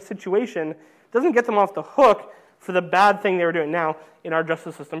this negative situation, doesn't get them off the hook for the bad thing they were doing. Now, in our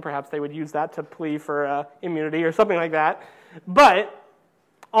justice system, perhaps they would use that to plea for immunity or something like that. But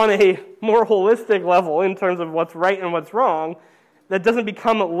on a more holistic level, in terms of what's right and what's wrong, that doesn't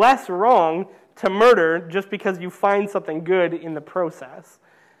become less wrong to murder just because you find something good in the process.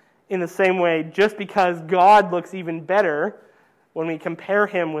 In the same way, just because God looks even better when we compare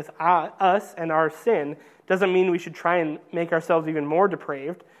him with us and our sin, doesn't mean we should try and make ourselves even more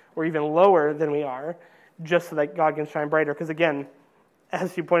depraved or even lower than we are, just so that God can shine brighter. Because again,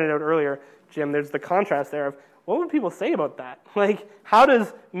 as you pointed out earlier, Jim, there's the contrast there of, what would people say about that? Like, how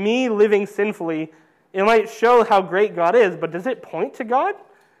does me living sinfully, it might show how great God is, but does it point to God?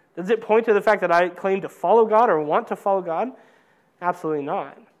 Does it point to the fact that I claim to follow God or want to follow God? Absolutely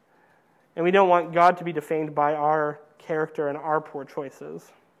not. And we don't want God to be defamed by our character and our poor choices.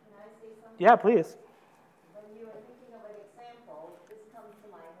 Can I say something? Yeah, please. When you are thinking of an example, this comes to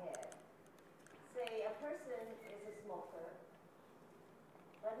my head. Say a person is a smoker,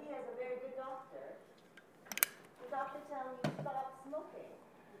 but he has a very good doctor. The doctor tells him, stop smoking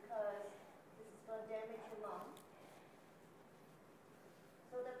because this is going to damage your lung.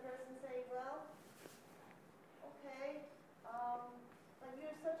 So the person says, well, okay, but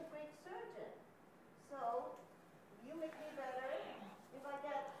you're such a great surgeon. So you make me better,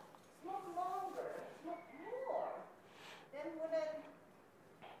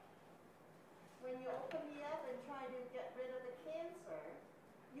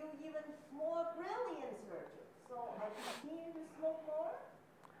 even more brilliant surgeon. So I continue to smoke more.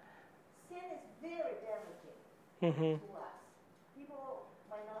 Sin is very damaging to us. People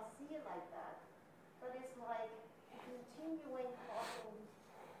might not see it like that, but it's like continuing causing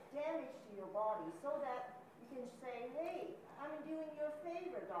damage to your body so that you can say, hey, I'm doing you a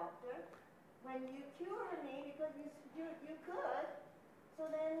favor, doctor. When you cure me, because you could, so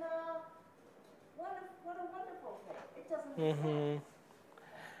then what a wonderful thing. It doesn't make sense.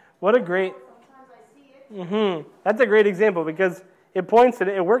 What a great... Sometimes I see it. That's a great example because it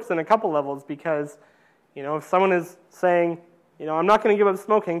works in a couple levels because, if someone is saying, I'm not going to give up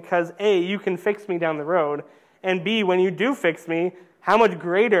smoking because A, you can fix me down the road, and B, when you do fix me, how much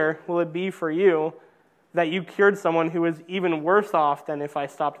greater will it be for you that you cured someone who is even worse off than if I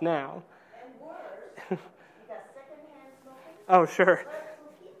stopped now? And worse, you got secondhand smoking. Oh, sure. But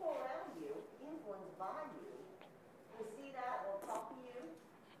for people around you, influenced by you, will see that, will talk to you,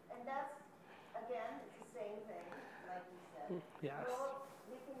 and that's, again, it's the same thing, like you said. Yes. You're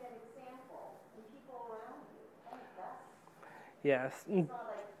making an example in people around you, and that's, Yes. it's not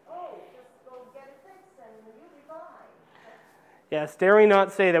like, oh, just go get it fixed and you'll be fine. Yes. Dare we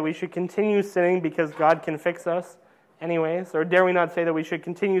not say that we should continue sinning because God can fix us anyways? Or dare we not say that we should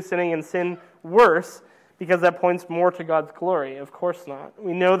continue sinning and sin worse because that points more to God's glory? Of course not.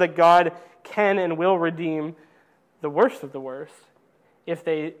 We know that God can and will redeem the worst of the worst if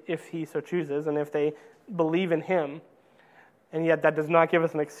He so chooses and if they believe in Him. And yet that does not give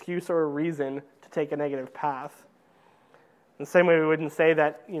us an excuse or a reason to take a negative path. In the same way we wouldn't say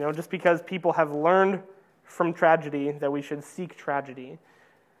that, just because people have learned from tragedy that we should seek tragedy.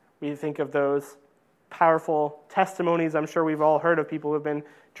 We think of those powerful testimonies I'm sure we've all heard of people who have been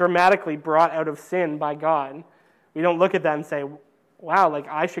dramatically brought out of sin by God. We don't look at that and say, wow,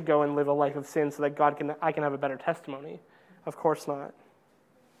 I should go and live a life of sin so that I can have a better testimony. Of course not.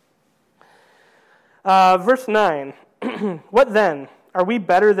 Verse 9, what then? Are we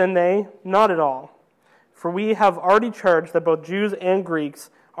better than they? Not at all. For we have already charged that both Jews and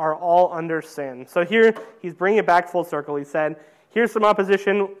Greeks are all under sin. So here, he's bringing it back full circle. He said, here's some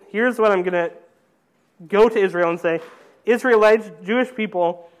opposition. Here's what I'm going to go to Israel and say, Israelites, Jewish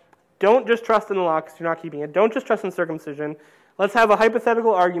people, don't just trust in the law because you're not keeping it. Don't just trust in circumcision. Let's have a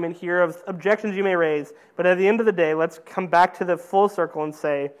hypothetical argument here of objections you may raise. But at the end of the day, let's come back to the full circle and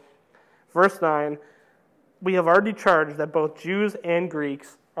say, verse 9, we have already charged that both Jews and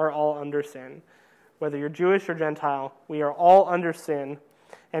Greeks are all under sin. Whether you're Jewish or Gentile, we are all under sin.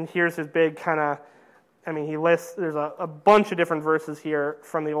 And here's his big he lists, there's a bunch of different verses here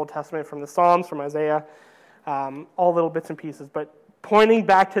from the Old Testament, from the Psalms, from Isaiah, all little bits and pieces. But pointing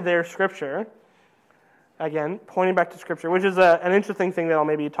back to their Scripture, again, pointing back to Scripture, which is an interesting thing that I'll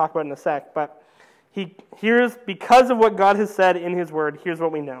maybe talk about in a sec. But because of what God has said in His Word, here's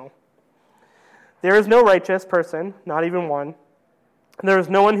what we know. There is no righteous person, not even one. There is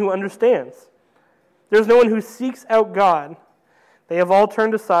no one who understands. There is no one who seeks out God. They have all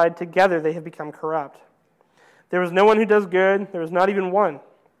turned aside. Together they have become corrupt. There is no one who does good. There is not even one.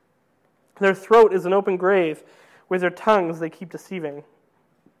 Their throat is an open grave. With their tongues they keep deceiving.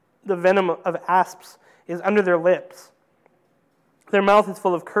 The venom of asps is under their lips. Their mouth is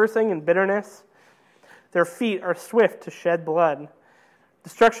full of cursing and bitterness. Their feet are swift to shed blood.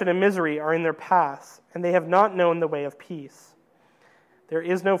 Destruction and misery are in their paths, and they have not known the way of peace. There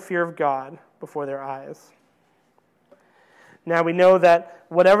is no fear of God before their eyes. Now we know that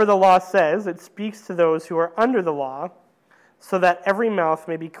whatever the law says, it speaks to those who are under the law, so that every mouth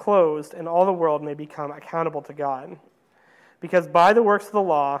may be closed and all the world may become accountable to God. Because by the works of the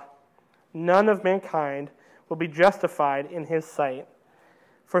law, none of mankind will be justified in His sight,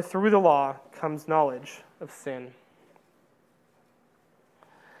 for through the law comes knowledge of sin.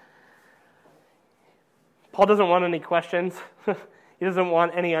 Paul doesn't want any questions. He doesn't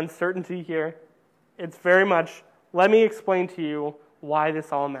want any uncertainty here. It's very much, let me explain to you why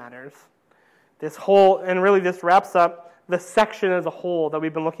this all matters. This wraps up the section as a whole that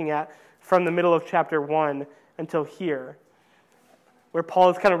we've been looking at from the middle of chapter 1 until here, where Paul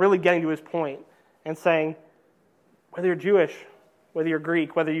is kind of really getting to his point and saying, whether you're Jewish, whether you're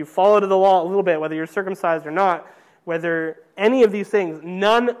Greek, whether you follow to the law a little bit, whether you're circumcised or not, whether any of these things,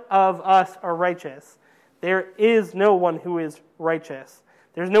 none of us are righteous. There is no one who is righteous.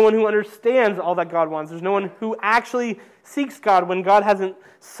 There's no one who understands all that God wants. There's no one who actually seeks God when God hasn't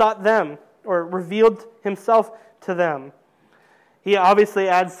sought them or revealed Himself to them. He obviously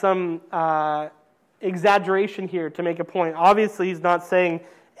adds some exaggeration here to make a point. Obviously, he's not saying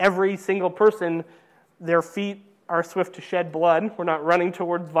every single person, their feet are swift to shed blood. We're not running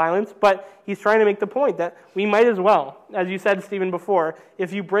towards violence. But he's trying to make the point that we might as well. As you said, Stephen, before,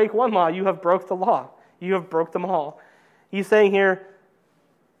 if you break one law, you have broke the law. You have broke them all. He's saying here,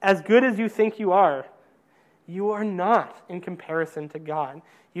 as good as you think you are not in comparison to God.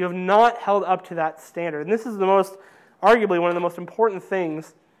 You have not held up to that standard. And this is arguably one of the most important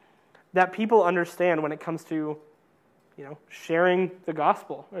things that people understand when it comes to, sharing the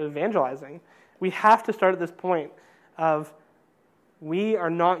gospel or evangelizing. We have to start at this point of we are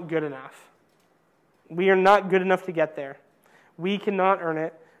not good enough. We are not good enough to get there. We cannot earn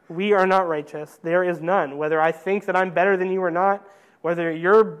it. We are not righteous. There is none. Whether I think that I'm better than you or not, whether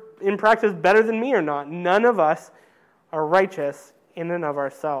you're in practice better than me or not, none of us are righteous in and of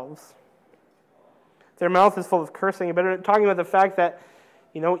ourselves. Their mouth is full of cursing, but talking about the fact that,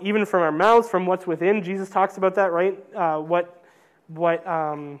 even from our mouths, from what's within, Jesus talks about that, right?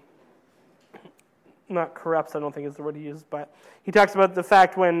 Not corrupts, I don't think is the word he used, but he talks about the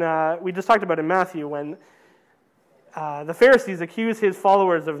fact when, we just talked about in Matthew, when the Pharisees accuse his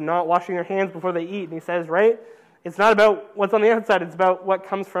followers of not washing their hands before they eat, and he says, right, it's not about what's on the outside, it's about what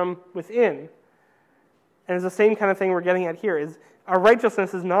comes from within. And it's the same kind of thing we're getting at here, is our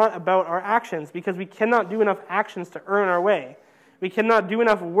righteousness is not about our actions, because we cannot do enough actions to earn our way. We cannot do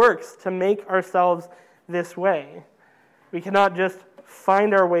enough works to make ourselves this way. We cannot just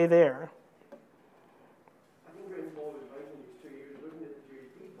find our way there. I think when Paul was writing this to you, he was looking at the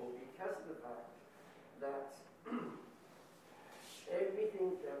Jewish people because of the fact that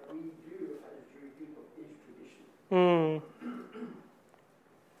everything that we do as Jewish people is tradition.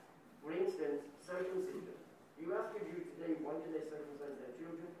 For instance, circumcision. You ask a Jew today, why do they circumcise their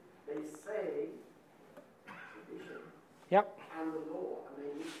children? They say tradition. Yep. And the law, and they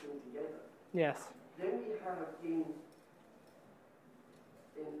mix them together. Yes. Then we have in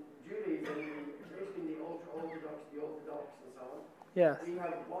Judaism, especially in the ultra-Orthodox, the Orthodox and so on, Yes. we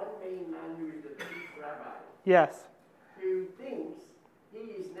have one main man who is the chief rabbi, Yes. who thinks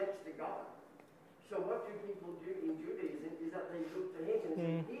he is next to God. So what do people do in Judaism is that they look to him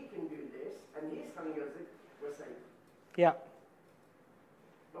and say, he can do this, and he's telling us that we're safe. Yeah.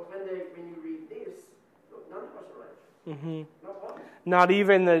 But when you read this, look, none of us are righteous. Not one. Not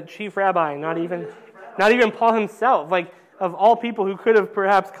even the chief rabbi, not even Paul himself, like of all people who could have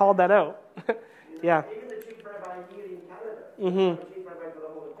perhaps called that out. Yeah. Even the chief rabbi here in Canada, the chief rabbi for the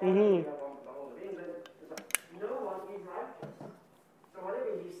whole of Canada, we have one for the whole of England. No one is righteous. So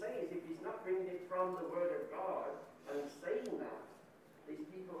whatever he says, if he's not bringing it from the Word of God and saying that, these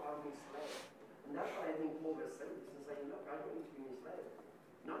people are misled. And that's why I think Paul was saying this and saying, look, I don't need to be misled.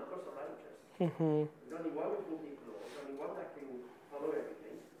 None of us are righteous. There's only one who can keep the law. There's only one that can follow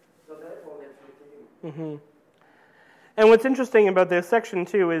everything. So therefore, let's look to him. And what's interesting about this section,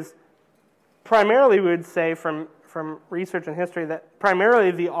 too, is primarily we would say from research and history that primarily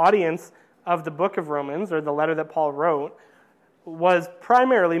the audience of the book of Romans, or the letter that Paul wrote, was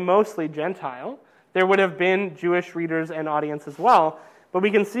primarily mostly Gentile. There would have been Jewish readers and audience as well, but we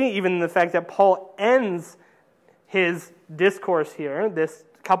can see even the fact that Paul ends his discourse here, this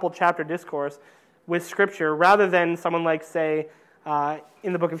couple chapter discourse, with Scripture, rather than someone like, say,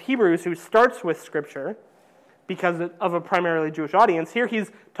 in the book of Hebrews, who starts with Scripture because of a primarily Jewish audience. Here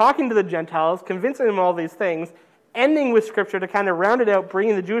he's talking to the Gentiles, convincing them all these things, ending with Scripture to kind of round it out,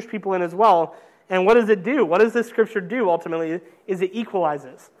 bringing the Jewish people in as well. And what does it do? What does this Scripture do, ultimately, is it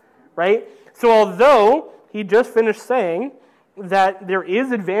equalizes, right? So although he just finished saying that there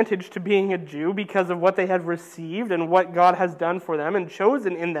is advantage to being a Jew because of what they have received and what God has done for them and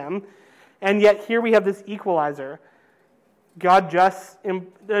chosen in them, and yet here we have this equalizer. God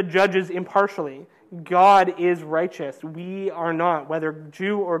judges impartially. God is righteous. We are not. Whether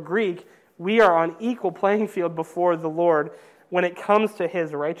Jew or Greek, we are on equal playing field before the Lord when it comes to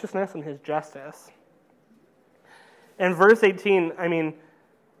his righteousness and his justice. And verse 18,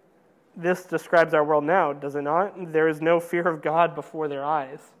 this describes our world now, does it not? There is no fear of God before their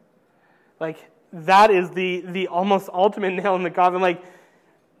eyes. Like, that is the almost ultimate nail in the coffin. Like,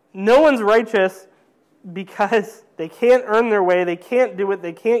 no one's righteous because they can't earn their way, they can't do it,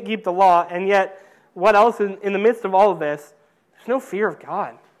 they can't keep the law, and yet, what else in the midst of all of this? There's no fear of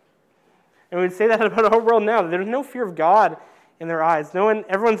God. And we would say that about our world now. There's no fear of God in their eyes.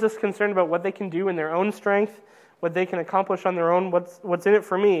 Everyone's just concerned about what they can do in their own strength, what they can accomplish on their own, what's in it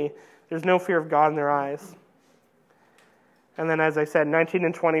for me. There's no fear of God in their eyes. And then, as I said, 19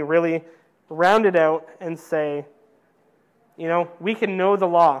 and 20 really round it out and say, we can know the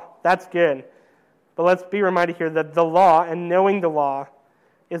law. That's good. But let's be reminded here that the law and knowing the law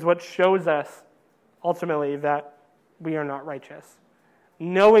is what shows us ultimately that we are not righteous.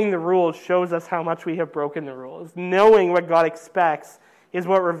 Knowing the rules shows us how much we have broken the rules. Knowing what God expects is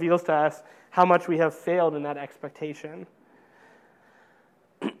what reveals to us how much we have failed in that expectation.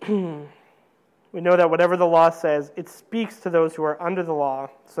 We know that whatever the law says, it speaks to those who are under the law,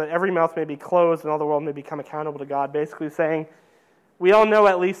 so that every mouth may be closed and all the world may become accountable to God. Basically saying, we all know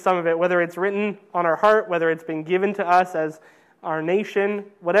at least some of it, whether it's written on our heart, whether it's been given to us as our nation,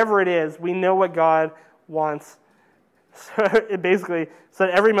 whatever it is, we know what God wants. So it basically, so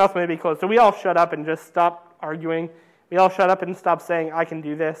that every mouth may be closed. So we all shut up and just stop arguing. We all shut up and stop saying, I can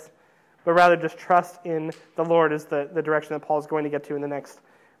do this. But rather just trust in the Lord is the direction that Paul is going to get to in the next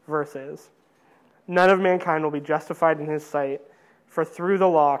verses. None of mankind will be justified in his sight, for through the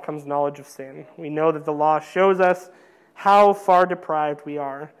law comes knowledge of sin. We know that the law shows us how far deprived we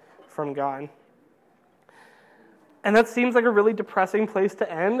are from God. And that seems like a really depressing place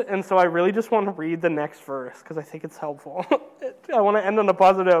to end, and so I really just want to read the next verse, because I think it's helpful. I want to end on a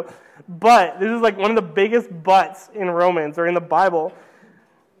positive note. But, this is like one of the biggest buts in Romans, or in the Bible.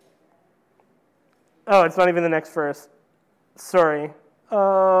 Oh, it's not even the next verse. Sorry.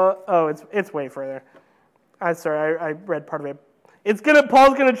 It's way further. I'm sorry, I read part of it.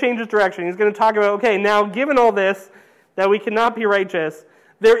 Paul's going to change his direction. He's going to talk about, okay, now given all this, that we cannot be righteous,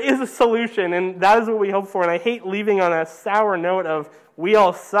 there is a solution, and that is what we hope for. And I hate leaving on a sour note of we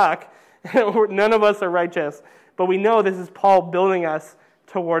all suck. None of us are righteous. But we know this is Paul building us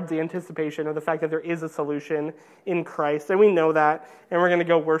towards the anticipation of the fact that there is a solution in Christ. And we know that, and we're going to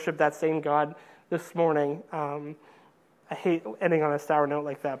go worship that same God this morning. I hate ending on a sour note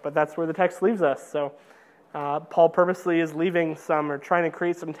like that, but that's where the text leaves us. So Paul purposely is leaving some or trying to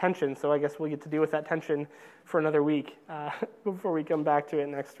create some tension, so I guess we'll get to deal with that tension for another week before we come back to it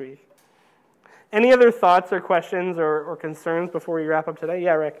next week. Any other thoughts or questions or concerns before we wrap up today?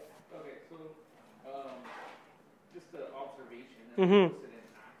 Yeah, Rick. Okay, so just an observation, and Mm-hmm. listed in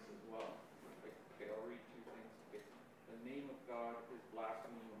Acts as well. Okay, I'll read two things. Okay. The name of God is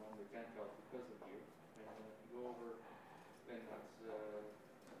blasphemed among the Gentiles because of you. And then if you go over, then that's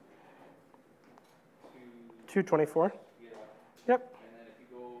 2:24. yeah. Yep. And then if you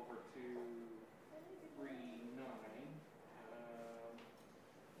go over to 3:9,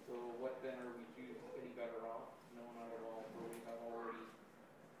 so what then are we Jews any better off? No, not at all, for we have already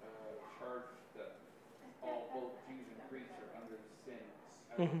charged that all, both Jews and Greeks are under sin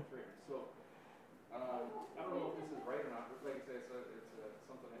as Mhm. it's written. So I don't know if this is right or not, but like I said, it's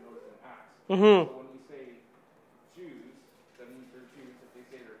something I noticed in Acts. Mm-hmm. So when we say Jews, that means they're Jews. If they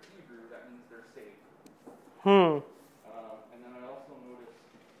say they're Hebrew, that means they're saved. And then I also noticed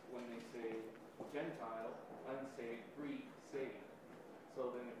when they say Gentile, unsaved, Greek, saved.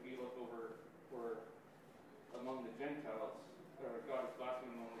 So then if we look over for among the Gentiles, or God is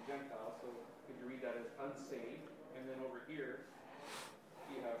blaspheming among the Gentiles, so could you read that as unsaved? And then over here,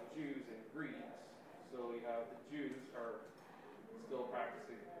 you have Jews and Greeks. So you have the Jews are still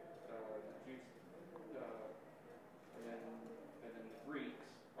practicing the Jews, and then the Greeks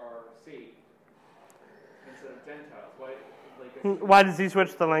are saved instead of Gentiles. Why does he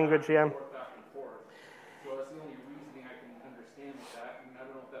switch the language? Yeah. Back and forth. So that's the only reasoning I can understand with that. And I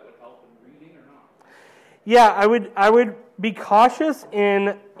don't know if that would help in reading or not. Yeah, I would be cautious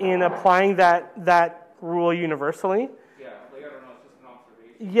in applying that rule universally. Yeah, like I don't know, it's just an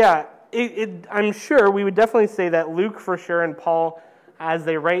observation. Yeah, I'm sure we would definitely say that Luke for sure and Paul, as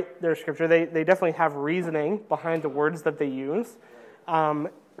they write their scripture, they definitely have reasoning behind the words that they use.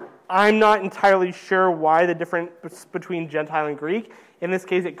 I'm not entirely sure why the difference between Gentile and Greek. In this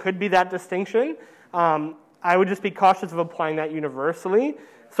case, it could be that distinction. I would just be cautious of applying that universally.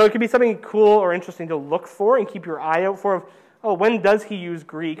 So it could be something cool or interesting to look for and keep your eye out for. When does he use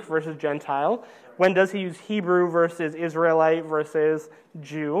Greek versus Gentile? When does he use Hebrew versus Israelite versus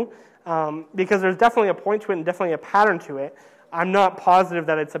Jew? Because there's definitely a point to it and definitely a pattern to it. I'm not positive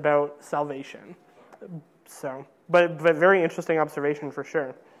that it's about salvation. So, but very interesting observation for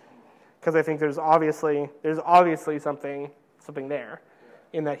sure. Because I think there's obviously something there,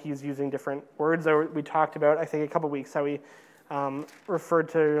 in that he's using different words. We talked about, I think, a couple weeks how he referred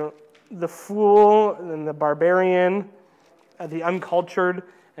to the fool and the barbarian, the uncultured,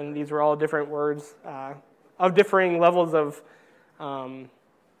 and these were all different words of differing levels of. I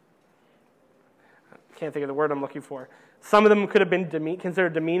can't think of the word I'm looking for. Some of them could have been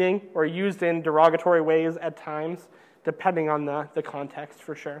considered demeaning or used in derogatory ways at times, depending on the context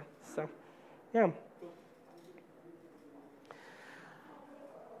for sure. So, yeah.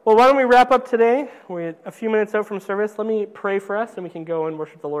 Well, why don't we wrap up today? We're a few minutes out from service. Let me pray for us, and we can go and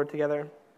worship the Lord together.